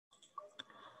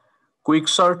Quick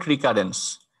sort recurrence.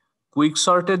 Quick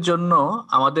সর্টের জন্য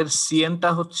আমাদের সিএনটা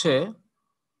হচ্ছে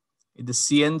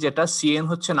সিএন, যেটা সিএন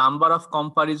হচ্ছে number of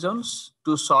comparisons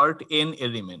two sort N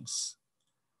elements.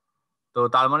 তো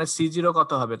তার মানে C0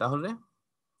 কত হবে তাহলে?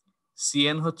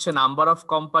 সিএন হচ্ছে number of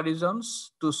comparisons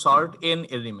two sort N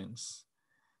elements.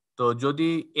 তো যদি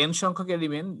এন সংখ্যক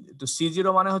এলিমেন্ট, তো C0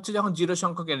 মানে হচ্ছে যখন 0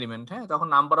 সংখ্যক এলিমেন্ট, হ্যাঁ, তখন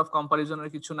নাম্বার অফ কম্পারিজনের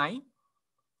কিছু নাই,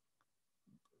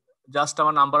 জাস্ট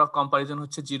আমার নাম্বার অফ কম্পারিজন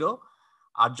হচ্ছে 0।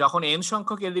 আর যখন এন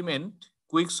সংখ্যক এলিমেন্ট,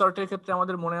 কুইক সর্টের ক্ষেত্রে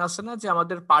আমাদের মনে আসে না যে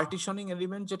আমাদের পার্টিশনিং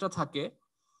এলিমেন্ট যেটা থাকে,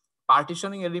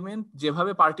 পার্টিশনিং এলিমেন্ট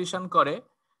যেভাবে পার্টিশন করে,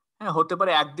 হ্যাঁ, হতে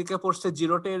পারে একদিকে পড়ছে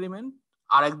 0টা এলিমেন্ট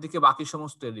আর একদিকে বাকি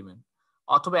সমস্ত এলিমেন্ট,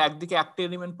 অথবা একদিকে একটা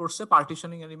এলিমেন্ট পড়ছে,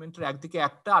 পার্টিশনিং এলিমেন্টের একদিকে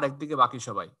একটা আর একদিকে বাকি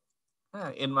সবাই, হ্যাঁ,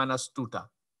 n-2টা।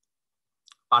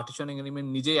 পার্টিশনিং এলিমেন্ট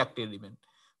নিজেই একটা এলিমেন্ট,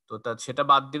 তো সেটা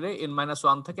বাদ দিলে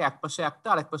n-1 থেকে এক পাশে একটা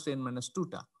আর এক পাশে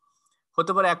n-2টা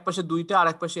হতে পারে, এক পাশে 2টা আর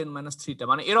এক পাশে n-3টা,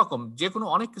 মানে এরকম যে কোনো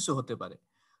অনেক কিছু হতে পারে।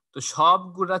 তো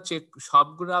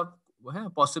সবগুলা হ্যাঁ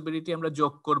পসিবিলিটি আমরা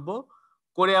যোগ করব,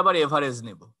 করে আবার এভারেজ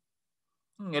নেব।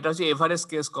 এটা হচ্ছে এভারেজ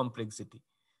কেস কমপ্লেক্সিটি।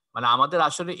 মানে আমাদের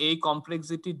আসলে এই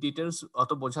কমপ্লেক্সিটি ডিটেলস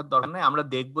অত বোঝার দরকার নাই, আমরা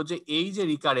দেখব যে এই যে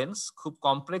রিকারেন্স, খুব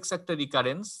কমপ্লেক্স একটা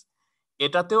রিকারেন্স,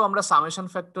 এটাতেও আমরা সামেশন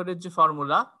ফ্যাক্টরের যে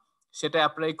ফর্মুলা সেটা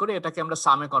অ্যাপ্লাই করে এটাকে আমরা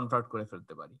সামে কনভার্ট করে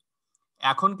ফেলতে পারি।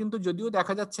 এখন কিন্তু যদিও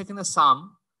দেখা যাচ্ছে এখানে সাম,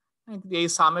 এই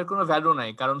সামের কোনো ভ্যালু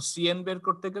নাই, কারণ সিএন বের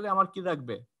করতে গেলে আমার কি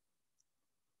লাগবে?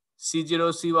 C0,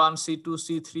 C1, C2,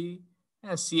 C3,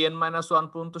 হ্যাঁ, CN-1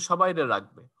 পর্যন্ত সবাই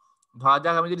রাখবে। ধরা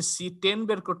যাক আমি যদি C10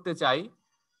 বের করতে চাই,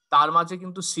 তার মাঝে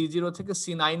কিন্তু C0 থেকে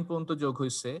C9 পর্যন্ত যোগ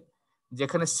হয়েছে,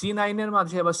 যেখানে C9 এর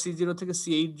মাঝে আবার C0 থেকে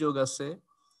C8 যোগ আছে,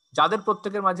 যাদের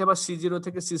প্রত্যেকের মাঝে আবার C0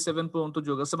 থেকে C7 পর্যন্ত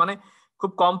যোগ আছে। মানে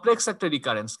খুব কমপ্লেক্স একটা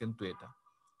রিকারেন্স কিন্তু এটা।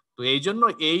 তো এই জন্য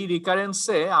এই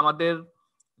রিকারেন্সে আমাদের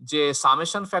যে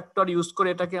সামেশন ফ্যাক্টর ইউজ করে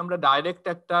এটাকে আমরা ডাইরেক্ট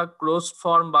একটা ক্লোজড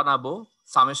ফর্ম বানাবো,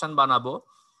 সামেশন বানাবো,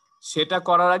 সেটা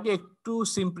করার আগে একটু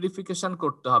সিম্পলিফিকেশন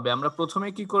করতে হবে। আমরা প্রথমে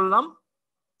কি করলাম,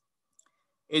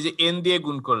 এই যে এন দিয়ে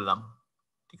গুণ করলাম,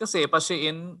 ঠিক আছে, এপাশে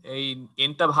এন, এই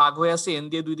এনটা ভাগ হয়ে আছে, এন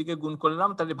দিয়ে দুই দিকে গুণ করলাম,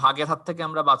 তাহলে ভাগের হাত থেকে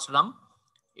আমরা বাঁচলাম,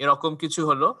 এরকম কিছু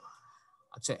হলো।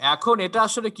 আচ্ছা, এখন এটা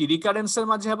আসলে কি? রিকারেন্সের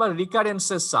মাঝে আবার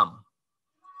রিকারেন্সের সাম,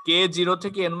 K0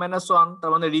 থেকে n-1,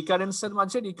 তার মানে রিকারেন্সের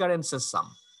মাঝে রিকারেন্সের সাম।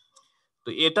 তো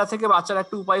এটা থেকে বাঁচার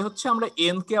একটা উপায় হচ্ছে আমরা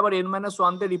n কে আবার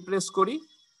n-1 দিয়ে রিপ্লেস করি,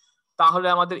 তাহলে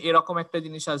আমাদের এরকম একটা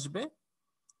জিনিস আসবে,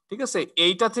 ঠিক আছে।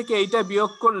 এইটা থেকে এইটা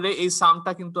বিয়োগ করলে এই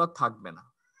সামটা কিন্তু আর থাকবে না।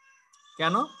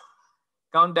 কেন?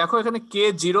 কারণ দেখো এখানে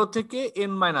K0 থেকে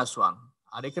n-1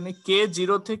 আর এখানে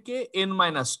K0 থেকে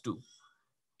n-2,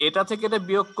 এটা থেকে এটা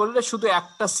বিয়োগ করলে শুধু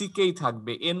একটা সিকেই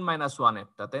থাকবে, n-1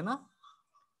 একটা, তাই না?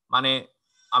 মানে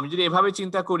আমি যদি এভাবে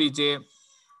চিন্তা করি যে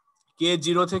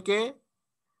K0 থেকে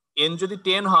n যদি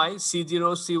 10 হয়, C0,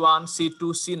 C1, C2,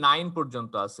 C9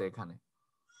 পর্যন্ত আছে এখানে,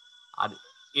 আর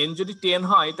n যদি 10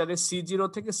 হয় তাহলে C0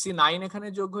 থেকে C9 এখানে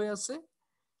যোগ হয়ে আছে,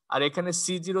 আর এখানে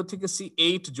C0 থেকে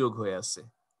C8 যোগ হয়ে আছে,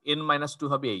 n-2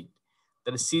 হবে 8,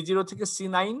 তাহলে C0 থেকে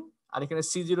C9 আর এখানে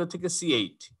C0 থেকে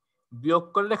C8 বিয়োগ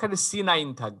করলে এখানে C9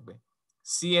 থাকবে,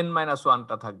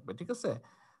 Cn-1টা থাকবে, ঠিক আছে।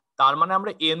 তার মানে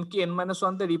আমরা n কে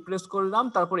n-1 তে রিপ্লেস করলাম,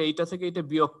 তারপর এইটা থেকে এটা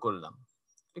বিয়োগ করলাম,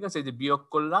 ঠিক আছে। এই যে বিয়োগ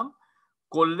করলাম,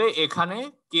 করলে এখানে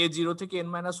K0 থেকে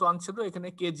n-1 ছিল, এখানে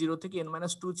K0 থেকে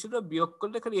n-2 ছিল, বিয়োগ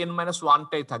করলে খালি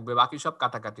n-1টাই থাকবে, বাকি সব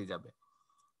কাটাকাটি যাবে,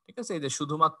 ঠিক আছে। এই যে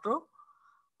শুধুমাত্র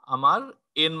আমার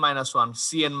n-1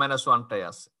 Cn-1টাই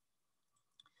আছে।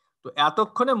 তো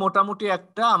এতক্ষণে মোটামুটি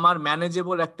একটা আমার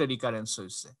ম্যানেজেবল একটা রিকারেন্স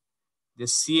হয়েছে, যে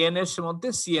Cn এর মধ্যে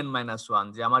Cn-1,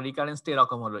 যে আমার রিকারেন্সটা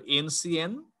এরকম হলো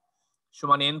nCn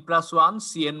সমান n+1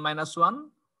 Cn-1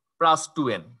 প্লাস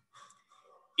 2n।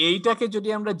 এইটাকে যদি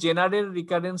আমরা জেনারেল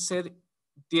রিকারেন্সের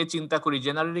দিয়ে চিন্তা করি,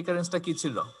 জেনারেল রিকারেন্সটা কি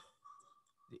ছিল?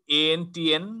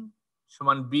 an-tn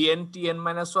সমান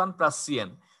bn-tn-1 প্লাস cn।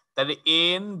 তাহলে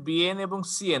an, bn এবং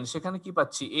cn, সেখানে কি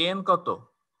পাচ্ছি? an কত?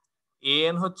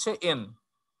 an হচ্ছে n,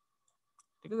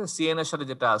 ঠিক আছে, cn এর সাথে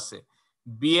যেটা আছে।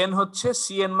 bn হচ্ছে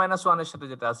Cn-1 এর সাথে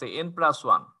যেটা আছে,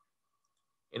 n+1,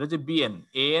 এটা হচ্ছে bn,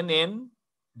 an n,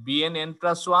 bn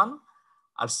n+1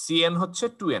 R cn হচ্ছে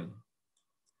 2n,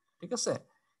 ঠিক আছে।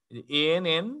 an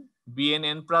n, bn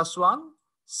n+1,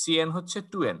 cn হচ্ছে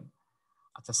 2n।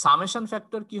 আচ্ছা, সামেশন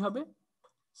ফ্যাক্টর কি হবে?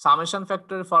 সামেশন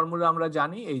ফ্যাক্টরের ফর্মুলা আমরা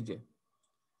জানি, এই যে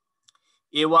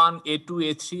a1, a2,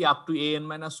 a3 up to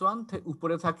an-1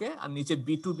 উপরে থাকে, আর নিচে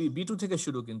b2 থেকে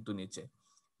শুরু, কিন্তু নিচে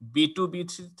b2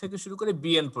 b3 থেকে শুরু করে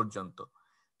bn পর্যন্ত।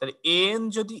 তাহলে an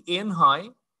যদি n হয়,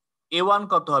 a1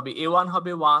 কত হবে? a1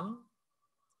 হবে 1,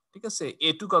 ঠিক আছে।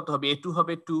 a2 কত হবে? a2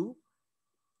 হবে 2,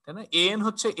 তাই না? an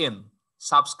হচ্ছে n,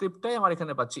 সাবস্ক্রিপ্টটাই আমার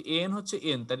এখানে পাচ্ছি, an হচ্ছে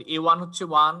n, তাহলে a1 হচ্ছে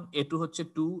 1, a2 হচ্ছে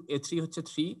 2, a3 হচ্ছে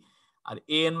 3, আর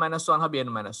an-1 হবে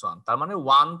n-1, তার মানে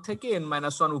 1 থেকে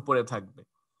n-1 উপরে থাকবে।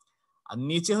 আর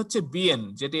নিচে হচ্ছে bn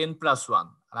যেটা n+1,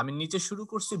 আর আমি নিচে শুরু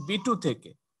করছি b2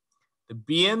 থেকে।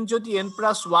 bn যদি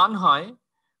n+1 হয়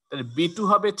তাহলে b2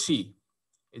 হবে 3,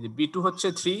 এই যে b2 হচ্ছে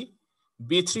 3,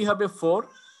 b3 হবে 4,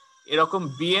 এরকম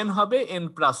bn হবে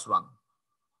n+1।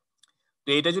 তো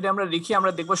এটা যদি আমরা লিখি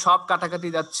আমরা দেখবো সব কাটাকাটি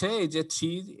যাচ্ছে, এই যে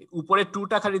 3 উপরে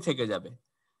 2টা খালি থেকে যাবে,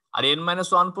 আর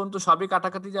n-1 পর্যন্ত সবই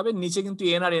কাটাকাটি যাবে, নিচে কিন্তু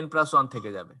n আর n+1 থেকে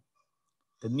যাবে।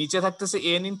 তো নিচে থাকতেছে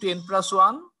n ×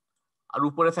 n+1 আর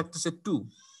উপরে থাকতেছে 2,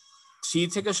 3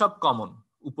 থেকে সব কমন,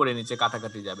 উপরে নিচে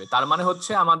কাটাকাটি যাবে, তার মানে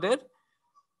হচ্ছে আমাদের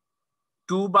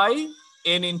 2/n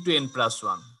 ×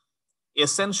 n+1।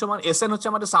 Sn সমান, Sn হচ্ছে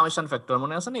আমাদের সামেশন ফ্যাক্টর,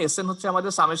 মনে আছে না? Sn হচ্ছে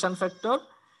আমাদের সামেশন ফ্যাক্টর,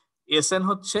 Sn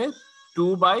হচ্ছে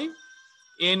 2/n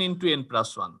 ×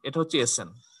 n+1, এটা হচ্ছে Sn।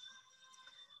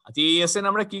 আচ্ছা, এই Sn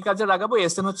আমরা কি কাজে লাগাবো?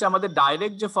 Sn হচ্ছে আমাদের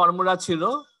ডাইরেক্ট যে ফর্মুলা ছিল,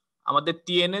 আমাদের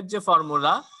tn এর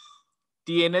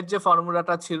যে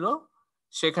ফর্মুলাটা ছিল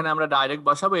সেখানে আমরা ডাইরেক্ট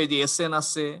বসাবো। এই যে Sn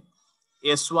আছে,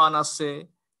 S1 আছে,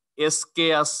 Sk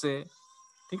আছে,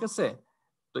 ঠিক আছে?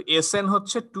 তো Sn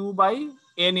হচ্ছে 2/n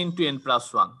 ×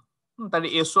 n+1। তাহলে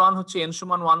S1 হচ্ছে n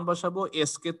 = 1 বসাবো,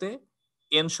 Sk তে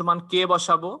n = k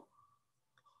বসাবো।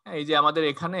 এই যে আমাদের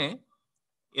এখানে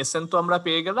Sn তো আমরা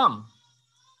পেয়ে গেলাম,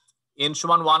 n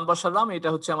 = 1 বসালাম, এটা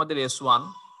হচ্ছে আমাদের S1,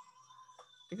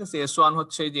 ঠিক আছে? S1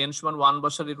 হচ্ছে এই যে n = 1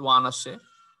 বসালে 1 আসে,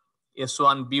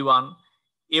 S1 B1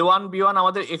 A1 B1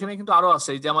 আমাদের এখানে কিন্তু আরো আছে,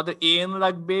 এই যে আমাদের an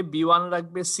লাগবে, B1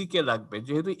 লাগবে, Ck লাগবে।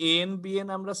 যেহেতু an Bn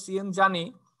আমরা Cn জানি,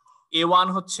 A1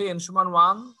 হচ্ছে n =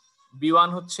 1, B1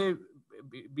 হচ্ছে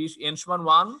n =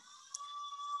 1,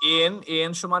 an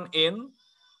 = n,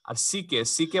 R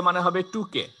Ck মানে হবে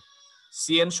 2k,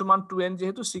 Cn = 2n,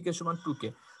 যেহেতু Ck = 2k।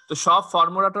 তো সব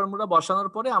ফর্মুলা টর্মুলা বসানোর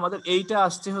পরে আমাদের এইটা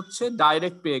আসছে হচ্ছে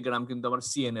ডাইরেক্ট পেয়ে গেলাম কিন্তু আমার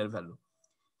Cn এর ভ্যালু।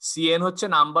 Cn হচ্ছে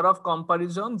নাম্বার অফ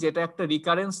কম্পারিজন, যেটা একটা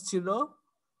রিকারেন্স ছিল,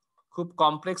 খুব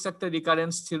কমপ্লেক্স একটা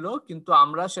রিকারেন্স ছিল, কিন্তু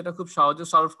আমরা সেটা খুব সহজে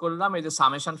সলভ করলাম এই যে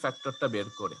সামেশন ফ্যাক্টরটা বের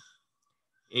করে।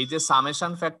 এই যে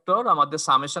সামেশন ফ্যাক্টর, আমাদের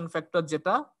সামেশন ফ্যাক্টর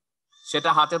যেটা, সেটা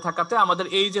হাতে থাকাতে আমাদের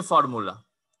এই যে ফর্মুলা,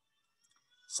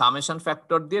 সামেশন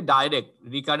ফ্যাক্টর দিয়ে ডাইরেক্ট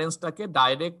রিকারেন্সটাকে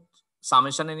ডাইরেক্ট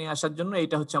সামেশনে নিয়ে আসার জন্য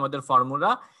এইটা হচ্ছে আমাদের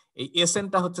ফর্মুলা। এই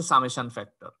Snটা হচ্ছে সামেশন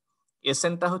ফ্যাক্টর,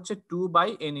 Snটা হচ্ছে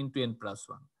 2/n ×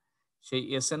 n+1। সেই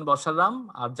Sn বসালাম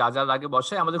আর যা যা লাগে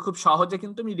বসাই। আমাদের খুব সহজে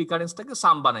কিন্তু আমি রিকারেন্সটাকে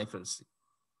সাম বানাই ফেলছি,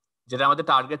 যেটা আমাদের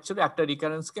টার্গেট ছিল, একটা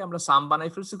রিকারেন্সকে আমরা সাম বানাই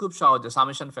ফেলছি খুব সহজে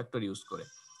সামেশন ফ্যাক্টর ইউজ করে।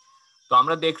 তো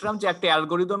আমরা দেখলাম যে একটা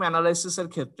অ্যালগোরিদম অ্যানালাইসিসের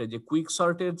ক্ষেত্রে যে কুইক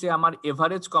সর্টের যে আমার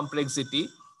এভারেজ কমপ্লেক্সিটি,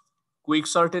 কুইক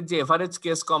সর্টের যে এভারেজ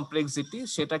কেস কমপ্লেক্সিটি,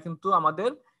 সেটা কিন্তু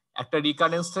আমাদের একটা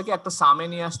রিকারেন্স থেকে একটা সামে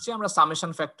নিয়ে আসছে আমরা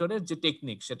সামেশন ফ্যাক্টরের যে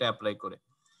টেকনিক সেটা অ্যাপ্লাই করে।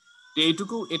 তো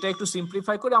এইটুকু, এটা একটু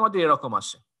সিম্পলিফাই করে আমাদের এরকম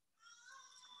আসে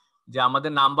যে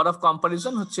আমাদের নাম্বার অফ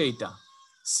কম্পারিজন হচ্ছে এইটা,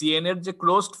 Cn এর যে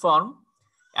ক্লোজড ফর্ম,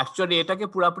 অ্যাকচুয়ালি এটাকে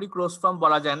পুরোপুরি ক্লোজ ফর্ম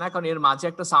বলা যায় না, কারণ এর মাঝে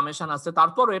একটা সামেশন আছে,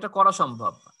 তারপরও এটা করা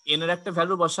সম্ভব। n এর একটা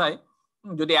ভ্যালু বসায়,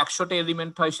 যদি 100টা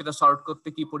এলিমেন্ট হয় সেটা সর্ট করতে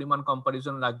কি পরিমাণ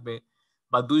কম্পারিজন লাগবে,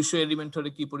 বা 200 এলিমেন্ট হলে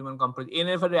কি পরিমাণ কম্পারিজন, n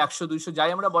এর ভ্যালু 100 200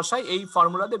 যাই আমরা বসাই, এই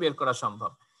ফর্মুলা দিয়ে বের করা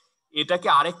সম্ভব। এটাকে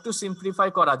আরেকটু সিম্পলিফাই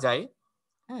করা যায়,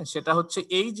 হ্যাঁ, সেটা হচ্ছে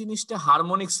এই জিনিসটা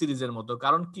হারমোনিক সিরিজের মতো।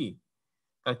 কারণ কি,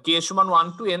 k = 1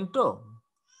 to n, তো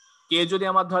k যদি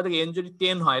আমার ধরে n যদি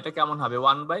 10 হয়, এটা কেমন হবে?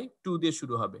 1/2 দিয়ে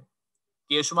শুরু হবে।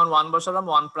 k = 1 বসালাম,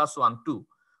 1 + 1 2,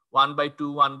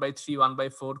 1/2 1/3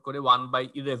 1/4 করে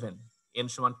 1/11, n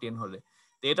 = 10 হলে।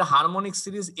 তো এটা হারমোনিক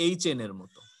সিরিজ hn এর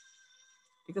মতো,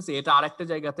 ঠিক আছে? এটা আরেকটা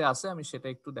জায়গাতে আছে, আমি সেটা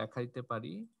একটু দেখাইতে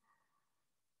পারি।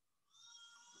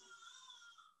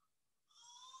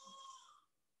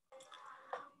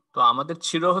 তো আমাদের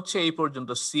ছিল হচ্ছে এই পর্যন্ত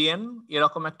Cn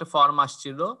এরকম একটা ফর্ম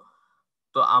আসছিল।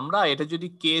 তো আমরা এটা যদি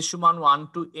k = 1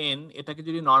 to n, এটাকে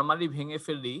যদি নরমালি ভেঙে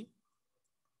ফেলি,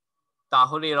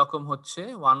 তাহলে এরকম হচ্ছে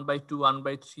 1/2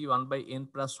 1/3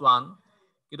 1/n+1।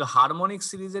 কিন্তু হারমোনিক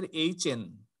সিরিজের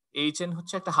hn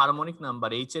হচ্ছে একটা হারমোনিক নাম্বার।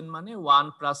 hn মানে 1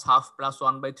 + হাফ +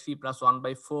 1/3 +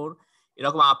 1/4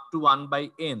 এরকম আপ টু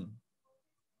 1/n।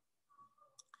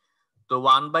 তো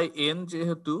 1/n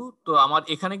যেহেতু, তো আমার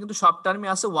এখানে কিন্তু সব টার্মে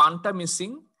আছে, 1টা মিসিং,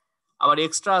 আবার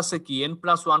এক্সট্রা আছে কি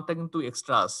n+1টা কিন্তু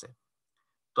এক্সট্রা আছে।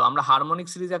 তো আমরা হারমোনিক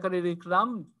সিরিজ আকারে লিখলাম,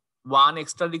 1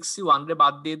 এক্সট্রা লিখছি, 1 রে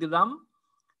বাদ দিয়ে দিলাম,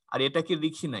 আর এটাকে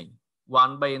লিখি নাই,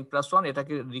 1/n+1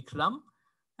 এটাকে লিখলাম।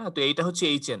 হ্যাঁ, তো এইটা হচ্ছে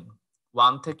hn,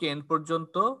 1 থেকে n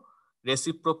পর্যন্ত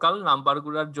রেসিপ্রোকাল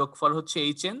নাম্বারগুলোর যোগফল হচ্ছে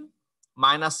hn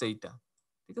মাইনাস এইটা,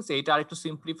 ঠিক আছে? এইটা আরেকটু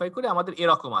সিম্পলিফাই করে আমাদের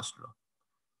এরকম আসলো,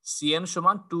 Cn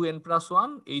 = 2n+1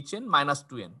 hn -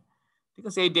 2n, ঠিক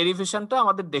আছে? এই ডেরিভেশনটা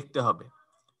আমাদের দেখতে হবে।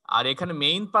 আর এখানে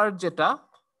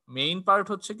মেইন পার্ট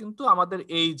হচ্ছে কিন্তু আমাদের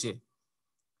এই যে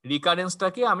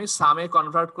রিকারেন্সটাকে আমি সামে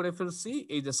কনভার্ট করে ফেলছি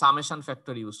এই যে সামেশন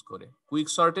ফ্যাক্টর ইউজ করে। কুইক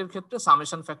সর্টের ক্ষেত্রে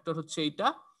সামেশন ফ্যাক্টর হচ্ছে এইটা,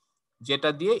 যেটা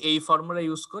দিয়ে এই ফর্মুলা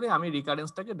ইউজ করে আমি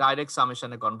রিকারেন্সটাকে ডাইরেক্ট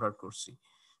সামেশনে কনভার্ট করছি।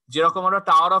 যেরকম আমরা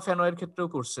টাওয়ার অফ এনওয়ের ক্ষেত্রেও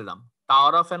করছিলাম,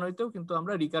 টাওয়ার অফ এনওয়েতেও কিন্তু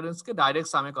আমরা রিকারেন্সকে ডাইরেক্ট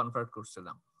সামে কনভার্ট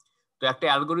করছিলাম। তো একটা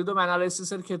অ্যালগোরিদম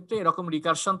অ্যানালাইসিসের ক্ষেত্রে এরকম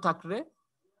রিকারশন থাকলে,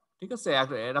 ঠিক আছে,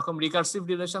 এরকম রিকার্সিভ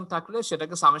রিলেশন থাকলে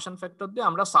সেটাকে সামেশন ফ্যাক্টর দিয়ে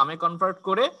আমরা সামে কনভার্ট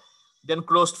করে দেন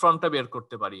ক্লোজড ফর্মটা বের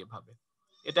করতে পারি এভাবে।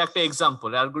 এটা একটা এক্সাম্পল,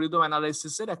 অ্যালগোরিদম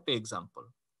অ্যানালাইসিসের একটা এক্সাম্পল।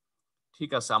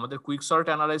 ঠিক আছে, আমাদের quick sort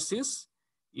analysis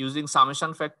using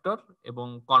summation factor এবং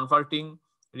কনভার্টিং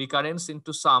রিকারেন্স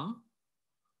ইনটু সাম।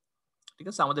 ঠিক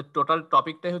আছে, আমাদের টোটাল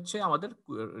টপিকটাই হচ্ছে আমাদের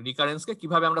রিকারেন্সকে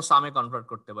কিভাবে আমরা সামে কনভার্ট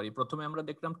করতে পারি। প্রথমে আমরা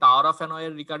দেখলাম টাওয়ার অফ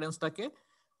এনওয়ের রিকারেন্সটাকে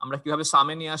আমরা কিভাবে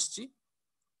সামে নিয়ে আসছি।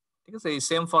 ঠিক আছে, এই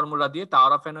সেম ফর্মুলা দিয়ে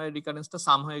টাওয়ার অফ এনওয়ের রিকারেন্সটা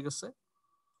সাম হয়ে গেছে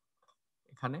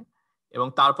এখানে। এবং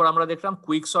তারপর আমরা দেখলাম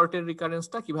কুইক সর্টের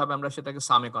রিকারেন্সটা কিভাবে আমরা সেটাকে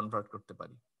সামে কনভার্ট করতে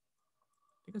পারি।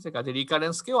 ঠিক আছে, কাজে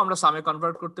রিকারেন্সকেও আমরা সামে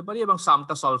কনভার্ট করতে পারি এবং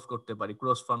সামটা সলভ করতে পারি,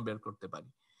 ক্লোজ ফর্ম বের করতে পারি।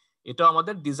 এটা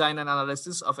আমাদের design and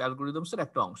analysis of algorithms এর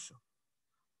একটা অংশ।